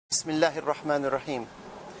Bismillahir Rahmanir Rahim.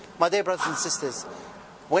 My dear brothers and sisters,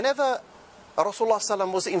 whenever Rasulullah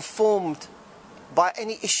ﷺ was informed by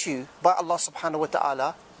any issue by Allah subhanahu wa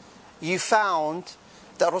ta'ala, you found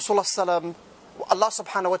that Rasulullah ﷺ, Allah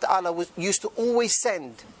subhanahu wa ta'ala used to always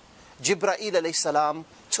send Jibreel alayhi salam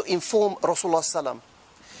to inform Rasulullah ﷺ.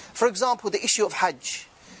 For example, the issue of Hajj.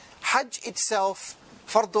 Hajj itself,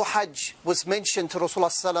 Fardu Hajj, was mentioned to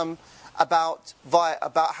Rasulullah ﷺ about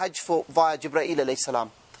Hajj via Jibreel alayhi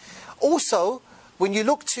salam. Also, when you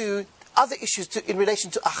look to other issues in relation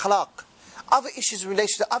to akhlaq, other issues in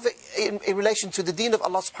relation to the deen of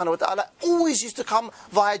Allah subhanahu wa ta'ala, always used to come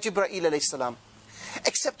via Jibreel alayhi salam.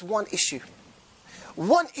 Except one issue.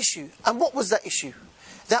 One issue. And what was that issue?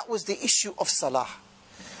 That was the issue of Salah.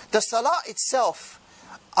 The Salah itself,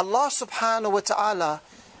 Allah subhanahu wa ta'ala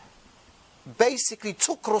basically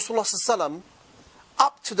took Rasulullah sallallahu alaihi wasallam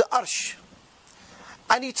up to the Arsh.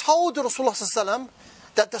 And he told Rasulullah sallallahu alaihi wasallam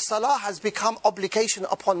that the Salah has become obligation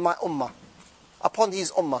upon my ummah, upon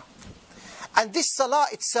his ummah. And this Salah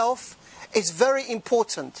itself is very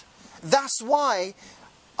important. That's why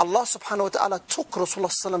Allah subhanahu wa ta'ala took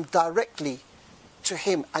Rasulullah sallallahu alaihi wasallam directly to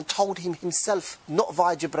him and told him himself, not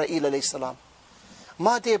via Jibreel alayhi salam.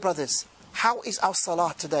 My dear brothers, how is our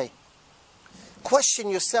Salah today? Question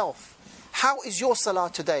yourself, how is your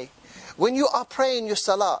Salah today? When you are praying your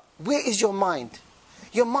Salah, where is your mind?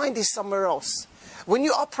 Your mind is somewhere else. When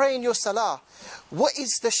you are praying your Salah, what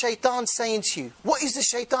is the shaitan saying to you? What is the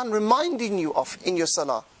shaitan reminding you of in your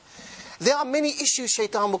Salah? There are many issues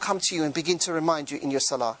shaitan will come to you and begin to remind you in your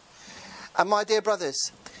Salah. And my dear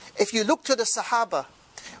brothers, if you look to the Sahaba,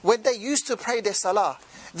 when they used to pray their Salah,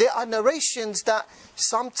 there are narrations that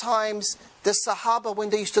sometimes the Sahaba,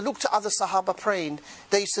 when they used to look to other Sahaba praying,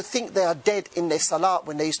 they used to think they are dead in their Salah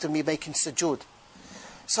when they used to be making sujood.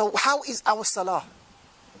 So how is our Salah?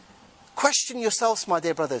 Question yourselves, my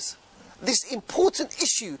dear brothers. This important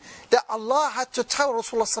issue that Allah had to tell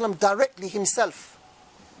Rasulullah ﷺ directly himself.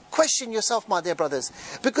 Question yourself, my dear brothers.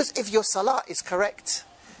 Because if your Salah is correct,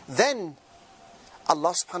 then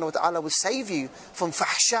Allah subhanahu wa ta'ala will save you from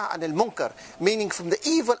fahsha and al-munkar, meaning from the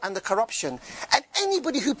evil and the corruption. And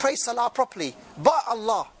anybody who prays Salah properly, by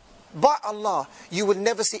Allah, you will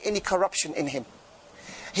never see any corruption in him.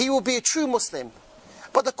 He will be a true Muslim.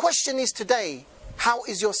 But the question is today, how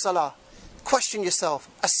is your Salah? Question yourself,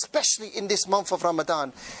 especially in this month of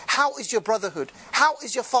Ramadan. How is your brotherhood? How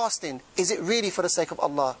is your fasting? Is it really for the sake of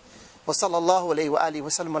Allah? Wa sallallahu alayhi wa alihi wa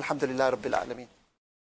sallam, alhamdulillahi rabbil alameen.